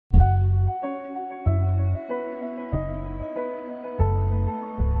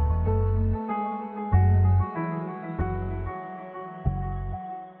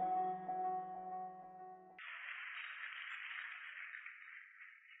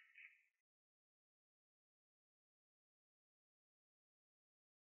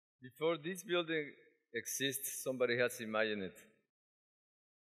Before this building exists, somebody has imagined it.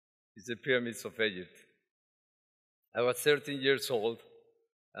 It's the pyramids of Egypt. I was 13 years old,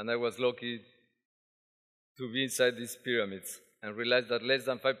 and I was lucky to be inside these pyramids and realized that less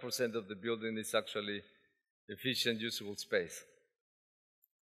than 5% of the building is actually efficient, usable space.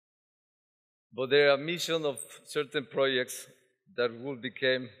 But there are missions of certain projects that will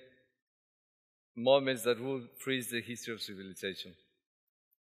become moments that will freeze the history of civilization.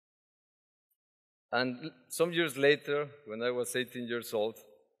 And some years later, when I was 18 years old,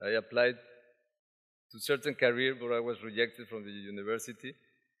 I applied to a certain career, but I was rejected from the university.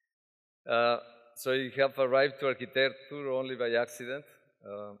 So I have arrived to architecture only by accident,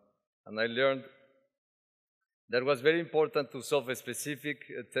 and I learned that it was very important to solve specific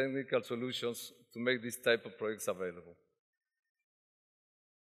technical solutions to make this type of projects available.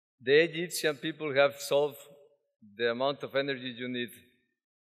 The Egyptian people have solved the amount of energy you need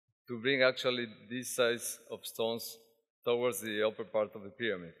to bring actually this size of stones towards the upper part of the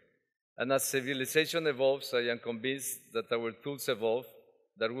pyramid. And as civilization evolves, I am convinced that our tools evolve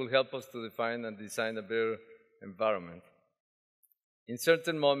that will help us to define and design a better environment. In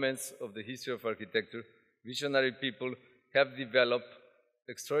certain moments of the history of architecture, visionary people have developed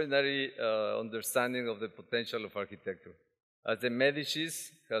extraordinary understanding of the potential of architecture. As the Medicis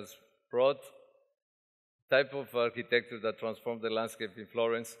has brought type of architecture that transformed the landscape in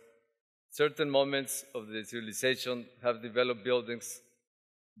Florence, certain moments of the civilization have developed buildings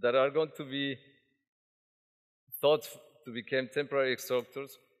that are going to be thought to become temporary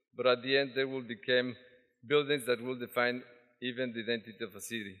structures, but at the end they will become buildings that will define even the identity of a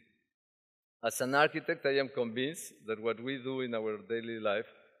city. As an architect, I am convinced that what we do in our daily life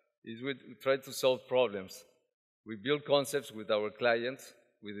is we try to solve problems. We build concepts with our clients,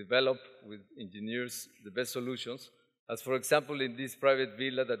 we develop with engineers the best solutions, as for example in this private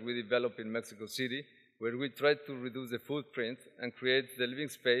villa that we developed in Mexico City, where we try to reduce the footprint and create the living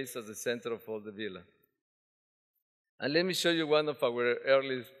space as the center of all the villa. And let me show you one of our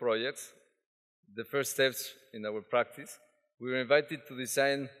earliest projects, the first steps in our practice. We were invited to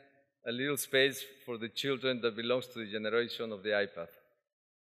design a little space for the children that belongs to the generation of the iPad.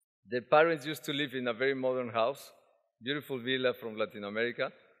 The parents used to live in a very modern house, beautiful villa from Latin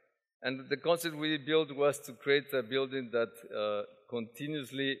America, and the concept we built was to create a building that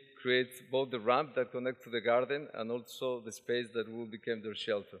continuously creates both the ramp that connects to the garden and also the space that will become their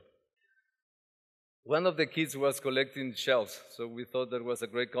shelter. One of the kids was collecting shells, so we thought that was a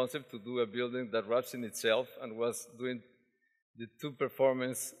great concept to do a building that wraps in itself and was doing the two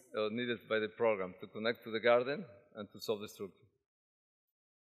performances needed by the program, to connect to the garden and to solve the structure.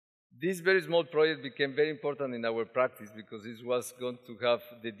 This very small project became very important in our practice because this was going to have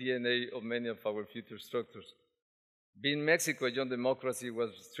the DNA of many of our future structures. Being Mexico, a young democracy,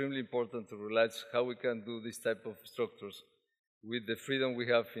 was extremely important to realize how we can do this type of structures with the freedom we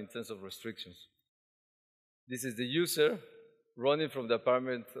have in terms of restrictions. This is the user running from the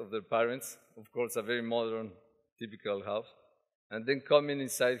apartment of their parents, of course a very modern, typical house, and then coming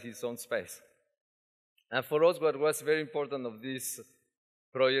inside his own space. And for us, what was very important of this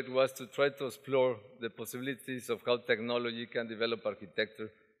project was to try to explore the possibilities of how technology can develop architecture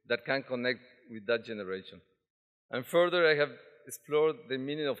that can connect with that generation. And further, I have explored the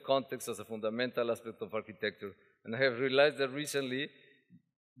meaning of context as a fundamental aspect of architecture, and I have realized that recently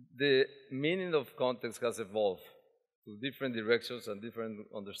the meaning of context has evolved to different directions and different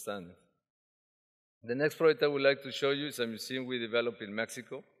understandings. The next project I would like to show you is a museum we developed in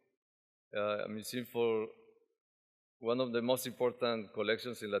Mexico, a museum for one of the most important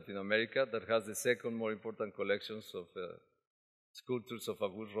collections in Latin America that has the second more important collections of sculptures of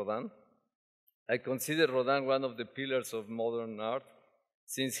Auguste Rodin. I consider Rodin one of the pillars of modern art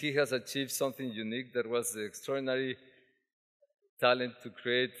since he has achieved something unique that was the extraordinary talent to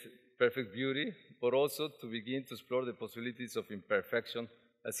create perfect beauty, but also to begin to explore the possibilities of imperfection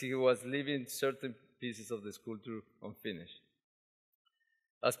as he was leaving certain pieces of the sculpture unfinished.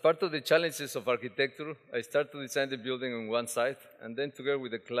 As part of the challenges of architecture, I started to design the building on one side, and then together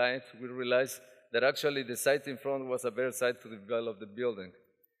with the client, we realized that actually the site in front was a better site to develop the building.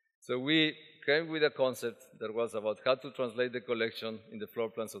 So we came with a concept that was about how to translate the collection in the floor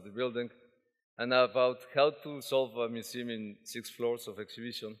plans of the building, and about how to solve a museum in 6 floors of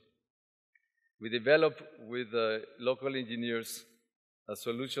exhibition. We developed with local engineers a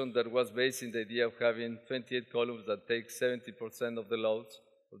solution that was based in the idea of having 28 columns that take 70% of the loads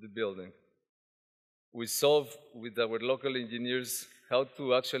of the building. We solved with our local engineers how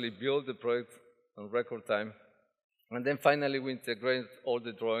to actually build the project on record time. And then finally, we integrated all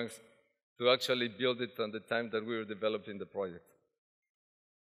the drawings to actually build it on the time that we were developing the project.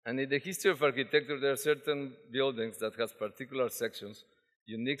 And in the history of architecture, there are certain buildings that have particular sections,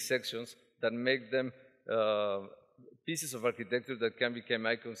 unique sections, that make them pieces of architecture that can become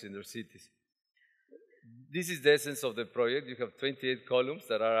icons in their cities. This is the essence of the project. You have 28 columns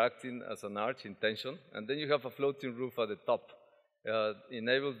that are acting as an arch in tension, and then you have a floating roof at the top.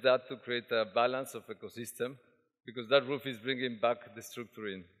 Enables that to create a balance of ecosystem, because that roof is bringing back the structure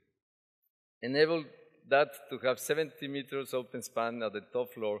in. Enable that to have 70 meters open span at the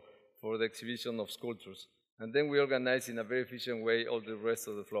top floor for the exhibition of sculptures. And then we organize in a very efficient way all the rest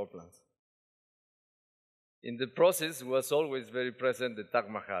of the floor plans. In the process was always very present the Taj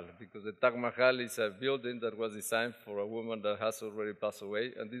Mahal, because the Taj Mahal is a building that was designed for a woman that has already passed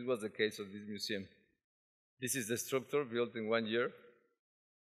away, and this was the case of this museum. This is the structure built in 1 year.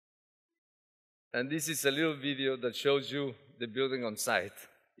 And this is a little video that shows you the building on site.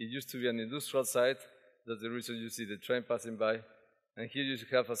 It used to be an industrial site. That's the reason you see the train passing by. And here you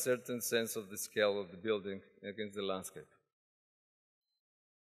have a certain sense of the scale of the building against the landscape.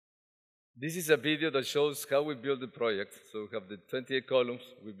 This is a video that shows how we built the project. So we have the 28 columns,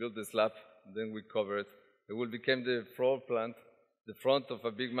 we built the slab, then we cover it. It will become the floor plan, the front of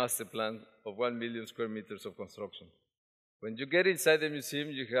a big master plan of 1 million square meters of construction. When you get inside the museum,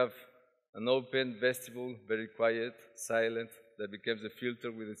 you have an open vestibule, very quiet, silent, that becomes a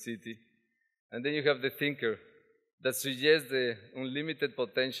filter with the city. And then you have the thinker that suggests the unlimited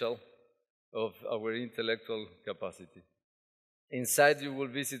potential of our intellectual capacity. Inside, you will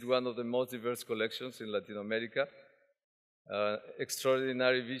visit one of the most diverse collections in Latin America.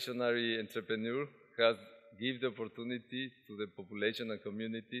 Extraordinary visionary entrepreneur has given the opportunity to the population and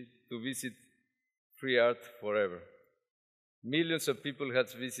community to visit free art forever. Millions of people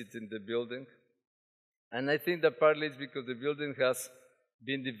have visited the building, and I think that partly it's because the building has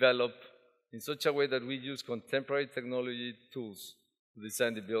been developed in such a way that we use contemporary technology tools to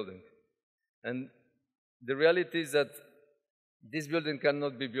design the building. And the reality is that this building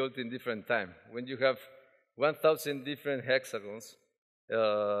cannot be built in different time. When you have 1,000 different hexagons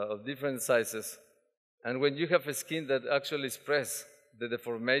of different sizes, and when you have a skin that actually expresses the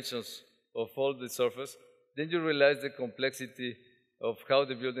deformations of all the surface, then you realize the complexity of how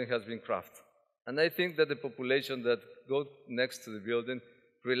the building has been crafted. And I think that the population that goes next to the building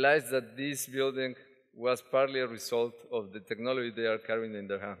realized that this building was partly a result of the technology they are carrying in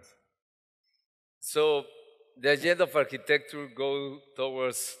their hands. So the agenda of architecture goes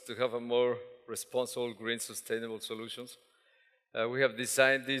towards to have a more responsible, green, sustainable solutions. We have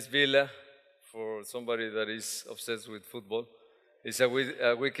designed this villa for somebody that is obsessed with football. It's a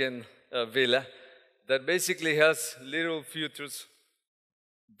weekend villa that basically has little features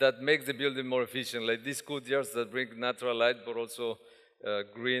that make the building more efficient, like these courtyards that bring natural light, but also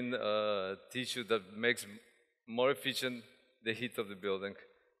green tissue that makes more efficient the heat of the building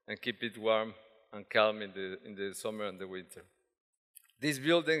and keep it warm and calm in the summer and the winter. This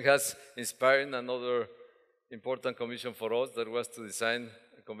building has inspired another important commission for us, that was to design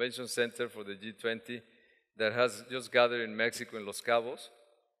a convention center for the G20 that has just gathered in Mexico in Los Cabos.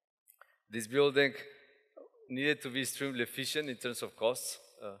 This building needed to be extremely efficient in terms of costs.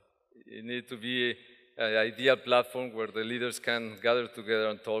 It needed to be an ideal platform where the leaders can gather together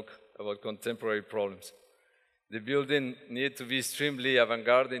and talk about contemporary problems. The building needed to be extremely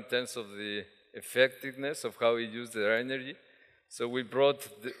avant-garde in terms of the effectiveness of how we use their energy. So we brought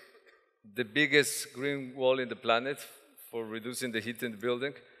the biggest green wall in the planet for reducing the heat in the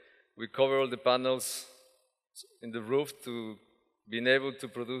building. We cover all the panels in the roof to being able to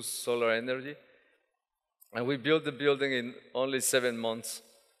produce solar energy. And we built the building in only 7 months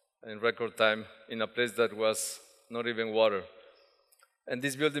in record time in a place that was not even water. And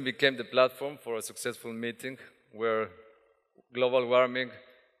this building became the platform for a successful meeting where global warming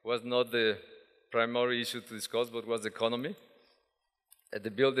was not the primary issue to discuss, but was the economy. And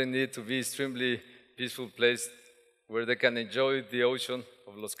the building needed to be an extremely peaceful place where they can enjoy the ocean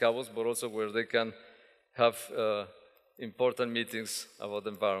of Los Cabos, but also where they can have important meetings about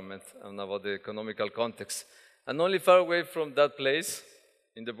the environment and about the economical context. And only far away from that place,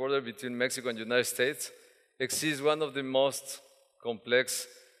 in the border between Mexico and the United States, exists one of the most complex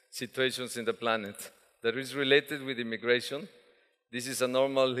situations in the planet that is related with immigration. This is a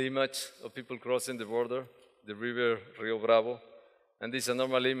normal image of people crossing the border, the river Rio Bravo, and this is a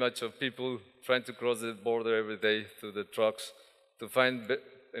normal image of people trying to cross the border every day through the trucks to find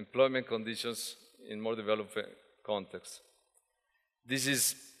employment conditions in more developed contexts. This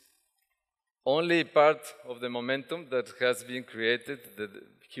is only part of the momentum that has been created, the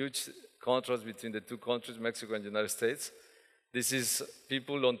huge contrast between the two countries, Mexico and the United States. This is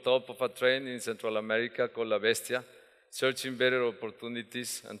people on top of a train in Central America called La Bestia, searching better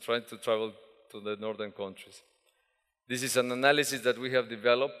opportunities, and trying to travel to the northern countries. This is an analysis that we have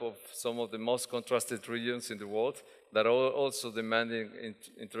developed of some of the most contrasted regions in the world that are also demanding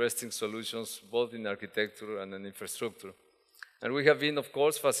interesting solutions both in architecture and in infrastructure. And we have been, of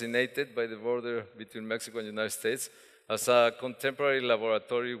course, fascinated by the border between Mexico and the United States as a contemporary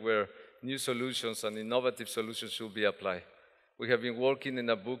laboratory where new solutions and innovative solutions should be applied. We have been working in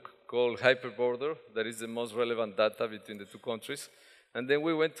a book called Hyperborder, that is the most relevant data between the two countries. And then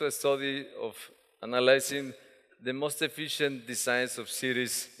we went to a study of analyzing the most efficient designs of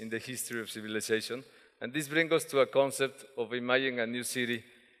cities in the history of civilization. And this brings us to a concept of imagining a new city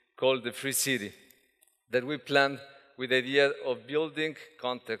called the Free City that we planned with the idea of building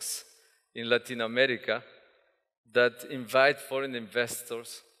contexts in Latin America that invite foreign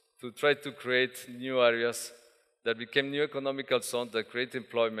investors to try to create new areas that became new economical zones that create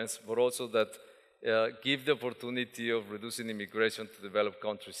employments, but also that give the opportunity of reducing immigration to developed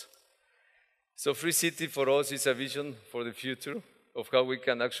countries. So Free City for us is a vision for the future of how we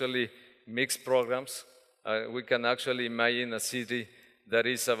can actually mix programs. We can actually imagine a city that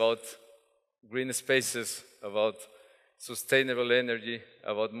is about green spaces, about sustainable energy,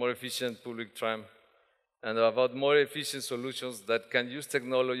 about more efficient public tram, and about more efficient solutions that can use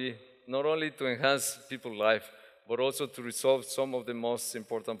technology not only to enhance people's life, but also to resolve some of the most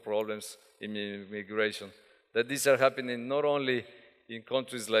important problems in immigration. That these are happening not only in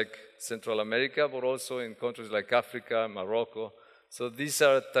countries like Central America, but also in countries like Africa, Morocco. So these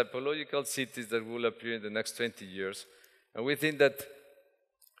are typological cities that will appear in the next 20 years. And we think that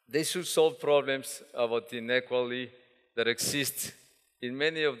they should solve problems about inequality that exist in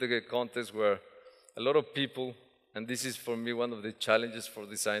many of the contexts where a lot of people, and this is for me one of the challenges for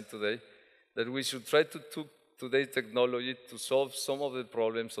design today, that we should try to take today's technology to solve some of the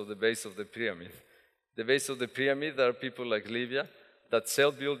problems of the base of the pyramid. The base of the pyramid are people like Livia that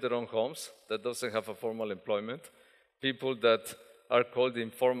self-build their own homes, that doesn't have a formal employment, people that are called the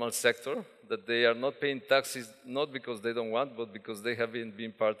informal sector, that they are not paying taxes not because they don't want, but because they haven't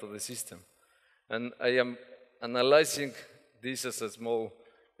been part of the system. And I am analyzing this as a small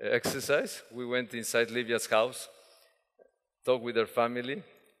exercise. We went inside Livia's house, talked with her family,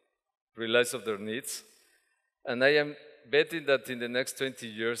 realized of their needs, and I am betting that in the next 20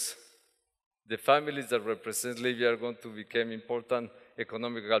 years, the families that represent Livia are going to become important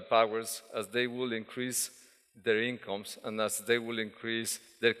economical powers as they will increase their incomes and as they will increase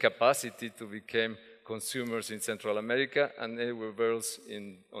their capacity to become consumers in Central America and everywhere else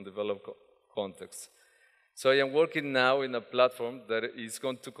in undeveloped contexts. So I am working now in a platform that is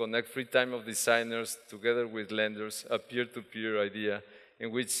going to connect free time of designers together with lenders, a peer-to-peer idea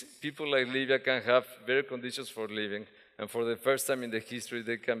in which people like Livia can have better conditions for living, and for the first time in the history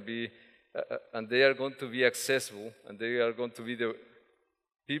they can be, and they are going to be accessible, and they are going to be the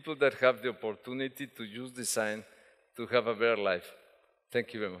people that have the opportunity to use design to have a better life.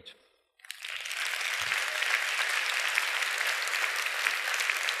 Thank you very much.